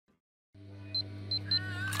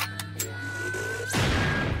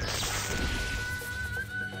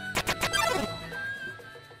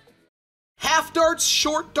darts,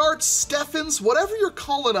 short darts, Steffens, whatever you're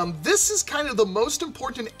calling them, this is kind of the most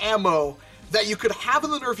important ammo that you could have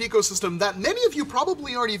in the Nerf ecosystem that many of you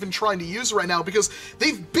probably aren't even trying to use right now because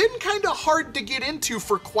they've been kind of hard to get into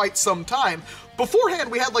for quite some time.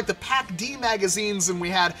 Beforehand, we had like the Pack D magazines and we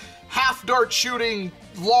had half dart shooting,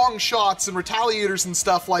 long shots and retaliators and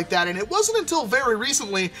stuff like that, and it wasn't until very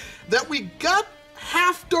recently that we got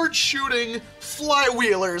half dart shooting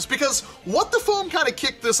flywheelers, because what the foam kind of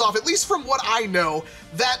kicked this off, at least from what I know,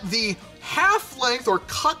 that the half length or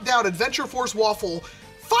cut down Adventure Force Waffle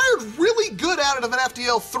fired really good out of an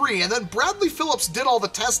FDL3, and then Bradley Phillips did all the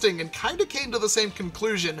testing and kind of came to the same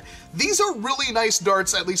conclusion. These are really nice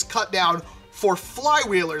darts, at least cut down, for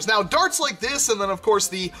flywheelers. Now, darts like this, and then of course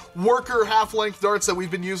the worker half-length darts that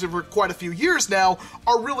we've been using for quite a few years now,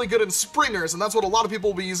 are really good in springers, and that's what a lot of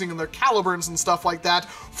people will be using in their caliburns and stuff like that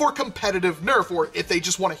for competitive Nerf, or if they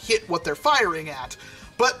just want to hit what they're firing at.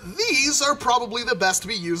 But these are probably the best to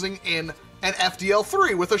be using in an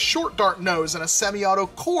FDL3 with a short dart nose and a semi-auto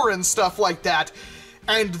core and stuff like that.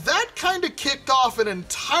 And that kind of kicked off an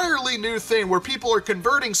entirely new thing where people are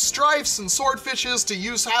converting Stryfes and Swordfishes to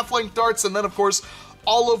use half-length darts, and then of course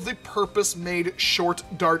all of the purpose-made short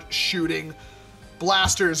dart shooting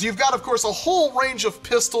blasters. You've got of course a whole range of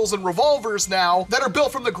pistols and revolvers now that are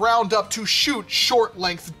built from the ground up to shoot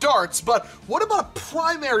short-length darts, but what about a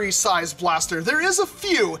primary size blaster? There is a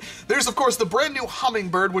few. There's of course the brand new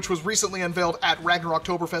Hummingbird, which was recently unveiled at Ragnarok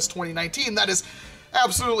Oktoberfest 2019. That is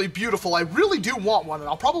absolutely beautiful. I really do want one, and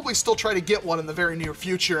I'll probably still try to get one in the very near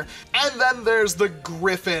future. And then there's the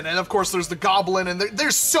Gryphon, and of course there's the Goblin, and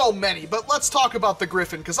there's so many, but let's talk about the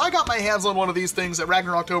Gryphon, because I got my hands on one of these things at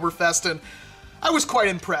Ragnarok Oktoberfest, and I was quite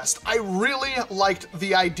impressed. I really liked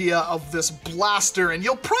the idea of this blaster, and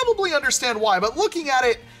you'll probably understand why, but looking at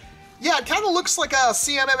it, yeah, it kind of looks like a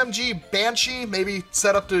CMMG Banshee, maybe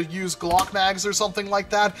set up to use Glock mags or something like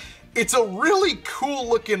that. It's a really cool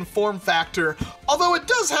looking form factor, although it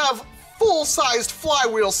does have full-sized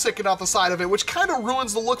flywheels sticking out the side of it, which kind of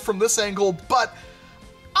ruins the look from this angle, but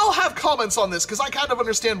I'll have comments on this because I kind of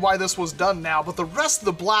understand why this was done now, but the rest of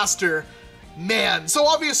the blaster, man. So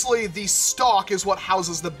obviously the stock is what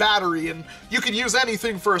houses the battery, and you can use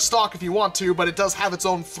anything for a stock if you want to, but it does have its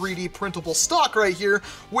own 3D printable stock right here,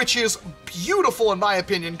 which is beautiful in my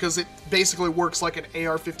opinion because it basically works like an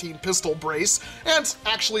AR-15 pistol brace, and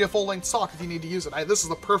actually a full-length stock if you need to use it. This is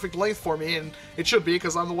the perfect length for me, and it should be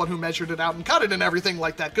because I'm the one who measured it out and cut it and everything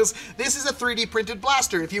like that, because this is a 3D printed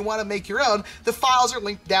blaster. If you want to make your own, the files are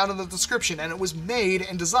linked down in the description, and it was made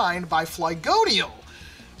and designed by Flygonial.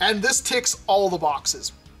 And this ticks all the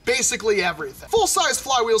boxes. Basically everything. Full-size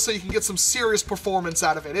flywheel so you can get some serious performance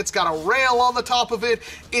out of it. It's got a rail on the top of it.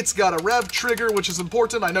 It's got a rev trigger, which is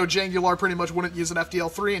important. I know Jangular pretty much wouldn't use an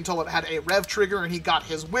FDL3 until it had a rev trigger, and he got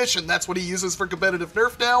his wish, and that's what he uses for competitive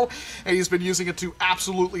Nerf now. And he's been using it to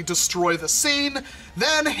absolutely destroy the scene.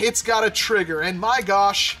 Then it's got a trigger, and my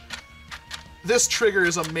gosh, this trigger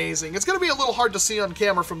is amazing. It's going to be a little hard to see on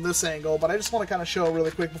camera from this angle, but I just want to kind of show really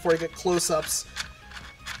quick before I get close-ups.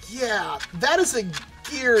 Yeah, that is a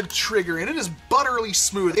geared trigger, and it is butterly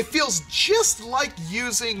smooth. It feels just like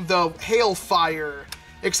using the Hailfire,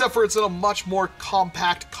 except for it's in a much more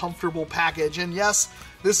compact, comfortable package. And yes,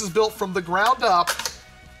 this is built from the ground up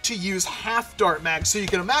to use half dart mags. So you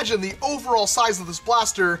can imagine the overall size of this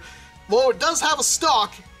blaster. Though it does have a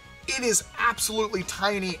stock, it is absolutely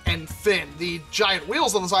tiny and thin. The giant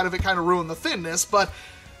wheels on the side of it kind of ruin the thinness, but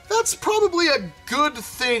that's probably a good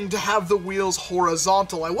thing to have the wheels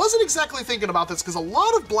horizontal. I wasn't exactly thinking about this because a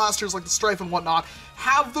lot of blasters like the Stryfe and whatnot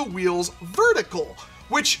have the wheels vertical,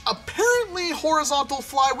 which apparently horizontal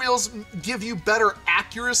flywheels give you better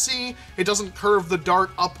accuracy. It doesn't curve the dart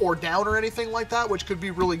up or down or anything like that, which could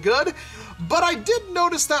be really good. But I did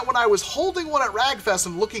notice that when I was holding one at Ragfest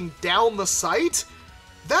and looking down the sight,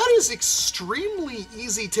 that is extremely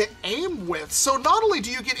easy to aim with. So not only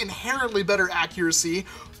do you get inherently better accuracy,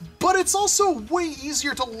 but it's also way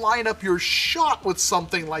easier to line up your shot with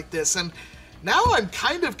something like this. And now I'm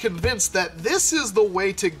kind of convinced that this is the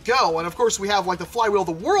way to go. And of course we have like the Flywheel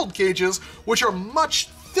the World gauges, which are much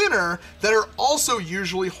thinner, that are also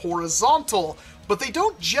usually horizontal, but they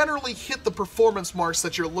don't generally hit the performance marks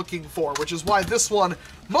that you're looking for, which is why this one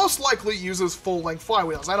most likely uses full-length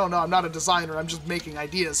flywheels. I don't know, I'm not a designer, I'm just making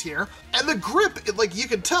ideas here. And the grip, like you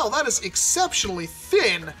can tell, that is exceptionally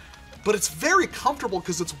thin, but it's very comfortable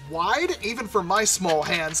because it's wide, even for my small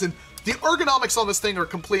hands. And The ergonomics on this thing are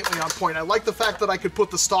completely on point. I like the fact that I could put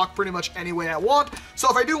the stock pretty much any way I want, so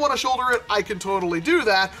if I do want to shoulder it, I can totally do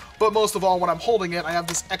that, but most of all, when I'm holding it, I have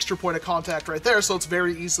this extra point of contact right there, so it's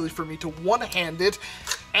very easy for me to one-hand it.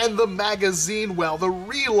 And the magazine well, the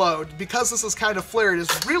reload, because this is kind of flared, is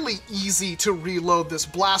really easy to reload this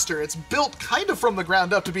blaster. It's built kind of from the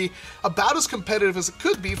ground up to be about as competitive as it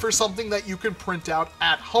could be for something that you can print out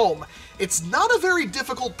at home. It's not a very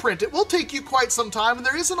difficult print. It will take you quite some time, and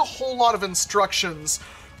there isn't a whole lot of instructions,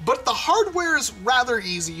 but the hardware is rather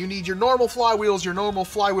easy. You need your normal flywheels, your normal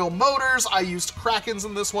flywheel motors. I used Krakens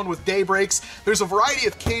in this one with day brakes. There's a variety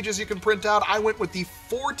of cages you can print out. I went with the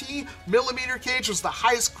 40mm cage, which was the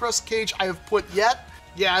highest crust cage I have put yet.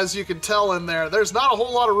 Yeah, as you can tell in there, there's not a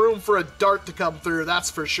whole lot of room for a dart to come through, that's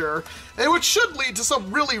for sure. And which should lead to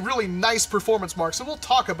some really, really nice performance marks, and we'll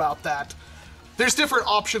talk about that. There's different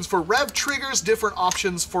options for rev triggers, different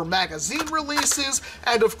options for magazine releases,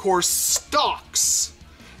 and of course, stocks.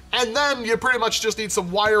 And then you pretty much just need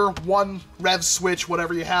some wire, one rev switch,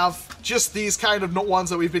 whatever you have. Just these kind of ones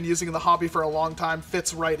that we've been using in the hobby for a long time,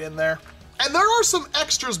 fits right in there. And there are some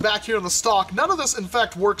extras back here in the stock. None of this, in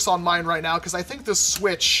fact, works on mine right now, because I think this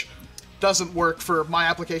switch doesn't work for my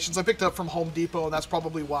applications. I picked it up from Home Depot, and that's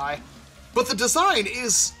probably why. But the design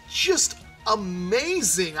is just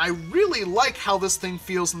amazing. I really like how this thing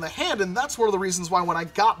feels in the hand, and that's one of the reasons why when I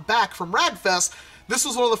got back from Ragfest, this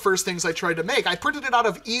was one of the first things I tried to make. I printed it out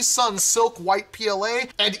of eSun Silk White PLA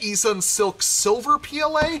and eSun Silk Silver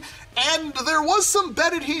PLA, and there was some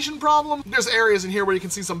bed adhesion problem. There's areas in here where you can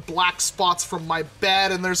see some black spots from my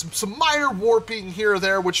bed, and there's some minor warping here or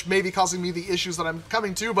there, which may be causing me the issues that I'm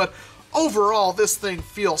coming to, but overall, this thing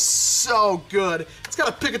feels so good. It's got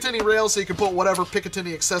a Picatinny rail, so you can put whatever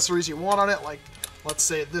Picatinny accessories you want on it, like, let's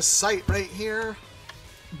say, this sight right here.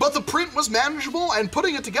 But the print was manageable, and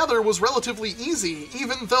putting it together was relatively easy,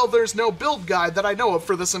 even though there's no build guide that I know of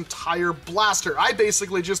for this entire blaster. I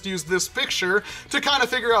basically just used this picture to kind of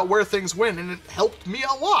figure out where things went, and it helped me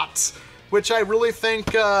a lot. Which I really thank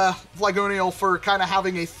Flygonial for kind of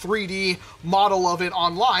having a 3D model of it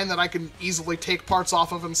online that I can easily take parts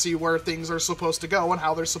off of and see where things are supposed to go and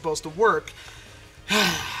how they're supposed to work.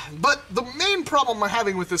 But the main problem I'm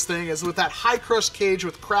having with this thing is with that high crush cage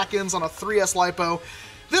with Krakens on a 3S LiPo,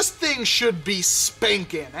 this thing should be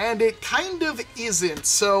spanking, and it kind of isn't.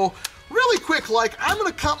 So really quick, like, I'm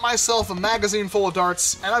gonna cut myself a magazine full of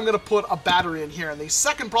darts, and I'm gonna put a battery in here. And the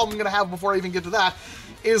second problem I'm gonna have before I even get to that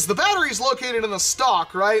is the battery's located in the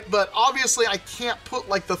stock, right? But obviously I can't put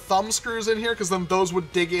like the thumb screws in here because then those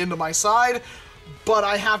would dig into my side. But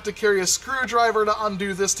I have to carry a screwdriver to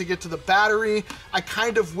undo this to get to the battery. I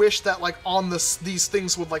kind of wish that like on this, these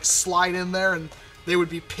things would like slide in there and they would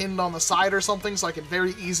be pinned on the side or something so I could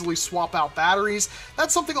very easily swap out batteries.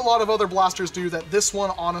 That's something a lot of other blasters do that this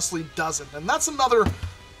one honestly doesn't. And that's another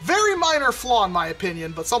very minor flaw in my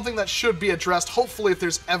opinion, but something that should be addressed hopefully if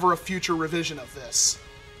there's ever a future revision of this.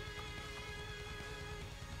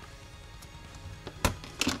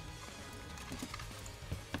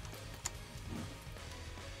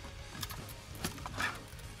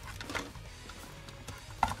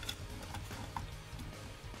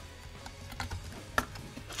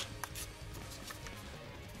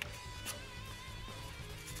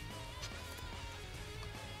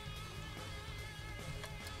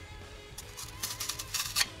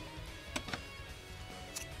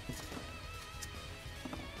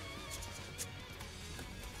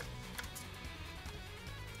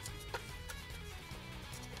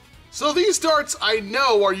 So these darts, I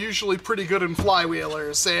know, are usually pretty good in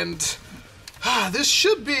flywheelers, and this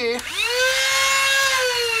should be...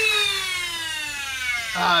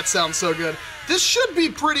 that sounds so good. This should be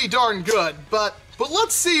pretty darn good, but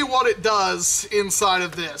let's see what it does inside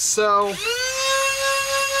of this. So...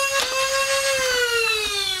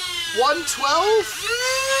 112?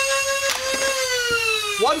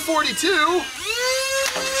 142?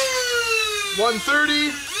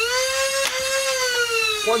 130?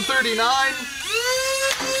 139,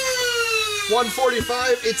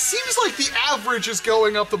 145. It seems like the average is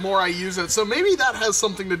going up the more I use it, so maybe that has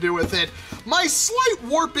something to do with it. My slight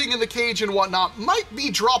warping in the cage and whatnot might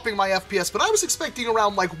be dropping my FPS, but I was expecting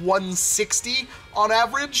around like 160 on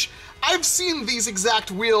average. I've seen these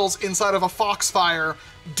exact wheels inside of a Foxfire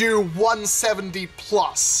do 170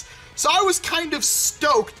 plus. So I was kind of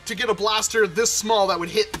stoked to get a blaster this small that would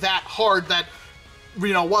hit that hard that,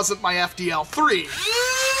 you know, wasn't my FDL3.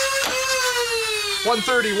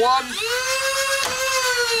 131,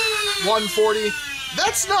 140.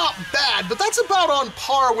 That's not bad, but that's about on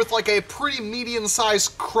par with like a pretty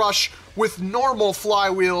medium-sized crush with normal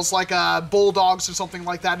flywheels like Bulldogs or something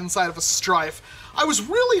like that inside of a Stryfe. I was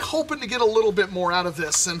really hoping to get a little bit more out of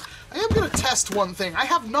this, and I am going to test one thing. I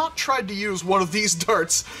have not tried to use one of these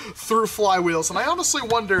darts through flywheels, and I honestly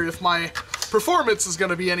wonder if my performance is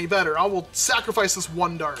going to be any better. I will sacrifice this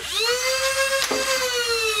one dart.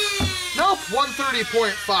 Nope,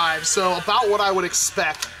 130.5, so about what I would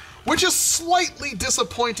expect, which is slightly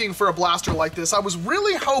disappointing for a blaster like this. I was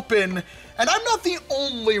really hoping, and I'm not the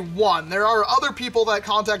only one, there are other people that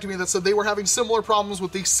contacted me that said they were having similar problems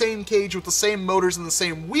with the same cage, with the same motors and the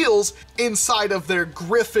same wheels inside of their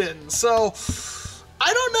Gryphon. So,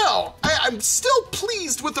 I don't know. I'm still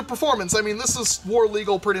pleased with the performance. I mean, this is war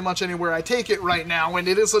legal pretty much anywhere I take it right now, and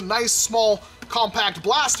it is a nice, small, compact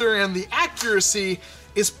blaster, and the accuracy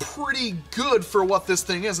is pretty good for what this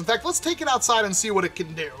thing is. In fact, let's take it outside and see what it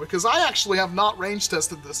can do, because I actually have not range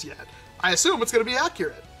tested this yet. I assume it's going to be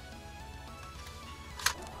accurate.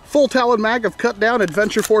 Full Talon mag of cut down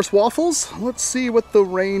Adventure Force waffles. Let's see what the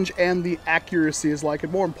range and the accuracy is like,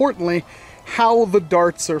 and more importantly, how the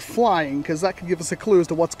darts are flying, because that could give us a clue as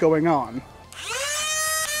to what's going on.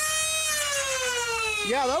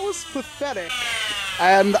 Yeah, that was pathetic.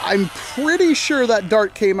 And I'm pretty sure that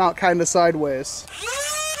dart came out kind of sideways.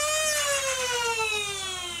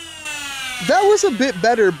 That was a bit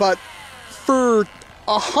better, but for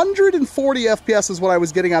 140 FPS is what I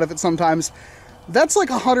was getting out of it sometimes. That's like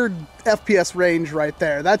 100 FPS range right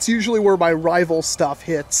there. That's usually where my rival stuff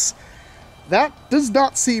hits. That does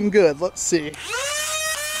not seem good. Let's see.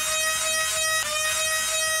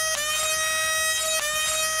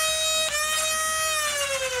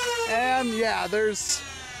 And yeah, there's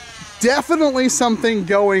definitely something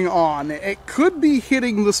going on. It could be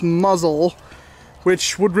hitting this muzzle,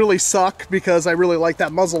 which would really suck because I really like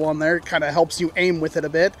that muzzle on there. It kind of helps you aim with it a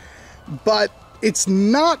bit. But it's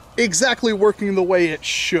not exactly working the way it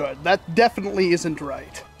should. That definitely isn't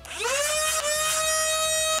right.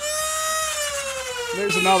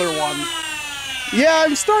 There's another one. Yeah,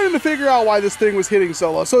 I'm starting to figure out why this thing was hitting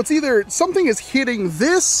so low. So it's either something is hitting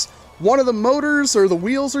this, one of the motors, or the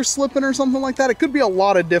wheels are slipping or something like that. It could be a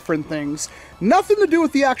lot of different things. Nothing to do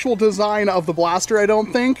with the actual design of the blaster, I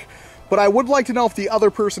don't think. But I would like to know if the other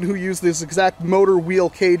person who used this exact motor wheel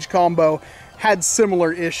cage combo had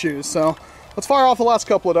similar issues. So let's fire off the last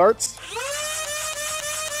couple of darts.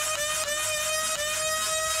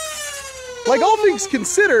 Like, all things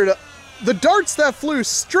considered, the darts that flew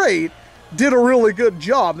straight did a really good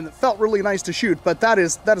job, and it felt really nice to shoot, but that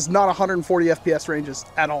is not 140 FPS ranges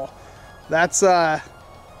at all. That's,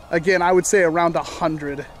 again, I would say around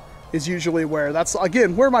 100 is usually where, that's,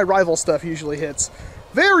 again, where my rival stuff usually hits.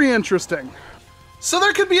 Very interesting. So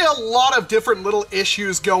there could be a lot of different little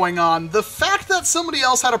issues going on. The fact that somebody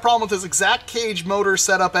else had a problem with this exact cage, motor,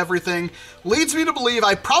 setup, everything, leads me to believe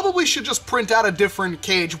I probably should just print out a different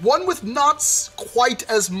cage. One with not quite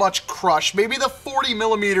as much crush. Maybe the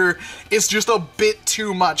 40mm is just a bit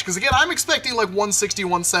too much. Because again, I'm expecting like 160,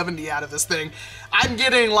 170 out of this thing. I'm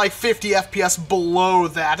getting like 50 FPS below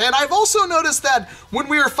that. And I've also noticed that when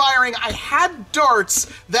we were firing, I had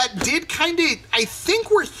darts that did kind of, I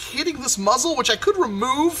think were hitting this muzzle, which I could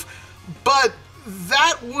remove, but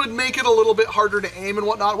that would make it a little bit harder to aim and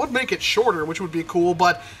whatnot. It would make it shorter, which would be cool,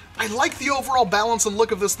 but I like the overall balance and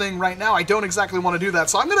look of this thing right now. I don't exactly want to do that,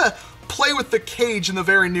 so I'm going to play with the cage in the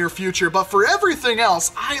very near future, but for everything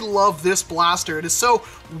else, I love this blaster. It is so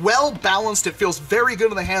well balanced, it feels very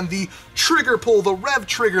good in the hand. The trigger pull, the rev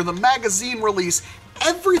trigger, the magazine release,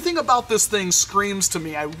 everything about this thing screams to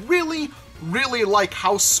me. I really, really like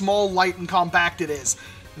how small, light, and compact it is.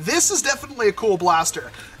 This is definitely a cool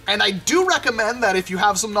blaster. And I do recommend that if you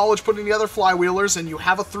have some knowledge putting together flywheelers and you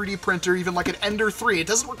have a 3D printer, even like an Ender 3, it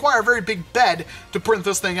doesn't require a very big bed to print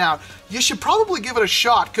this thing out. You should probably give it a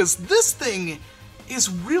shot, because this thing is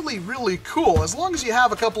really, really cool, as long as you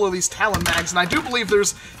have a couple of these Talon mags. And I do believe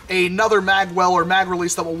there's another magwell or mag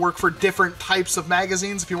release that will work for different types of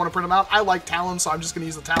magazines if you want to print them out. I like Talon, so I'm just going to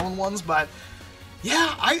use the Talon ones, but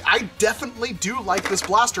yeah, I definitely do like this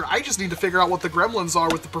blaster. I just need to figure out what the gremlins are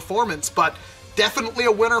with the performance, but definitely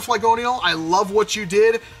a winner, Flygonial. I love what you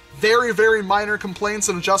did. Very, very minor complaints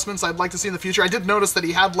and adjustments I'd like to see in the future. I did notice that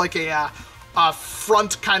he had like a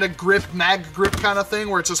front kind of grip, mag grip kind of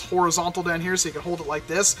thing, where it's just horizontal down here so you can hold it like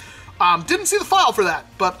this. Didn't see the file for that,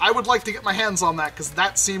 but I would like to get my hands on that, because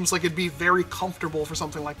that seems like it'd be very comfortable for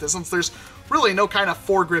something like this, since there's really no kind of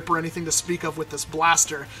foregrip or anything to speak of with this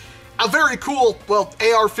blaster. A very cool, well,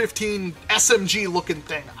 AR-15 SMG looking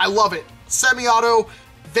thing. I love it. Semi-auto,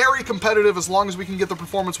 very competitive as long as we can get the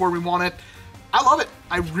performance where we want it. I love it.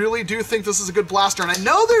 I really do think this is a good blaster, and I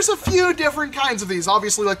know there's a few different kinds of these.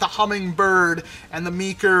 Obviously, like the Hummingbird and the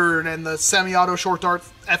Meeker and the semi-auto short dart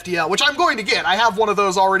FDL, which I'm going to get. I have one of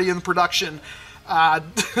those already in production.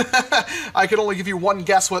 I can only give you one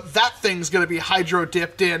guess what that thing's going to be hydro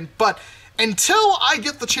dipped in, but until I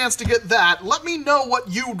get the chance to get that, let me know what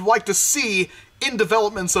you'd like to see in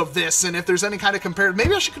developments of this, and if there's any kind of compare.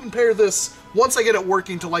 Maybe I should compare this once I get it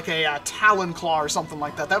working to like a Talon Claw or something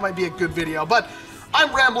like that. That might be a good video, but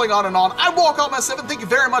I'm rambling on and on. I'm Walcom S7. Thank you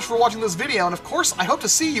very much for watching this video, and of course, I hope to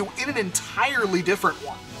see you in an entirely different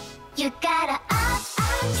one. You gotta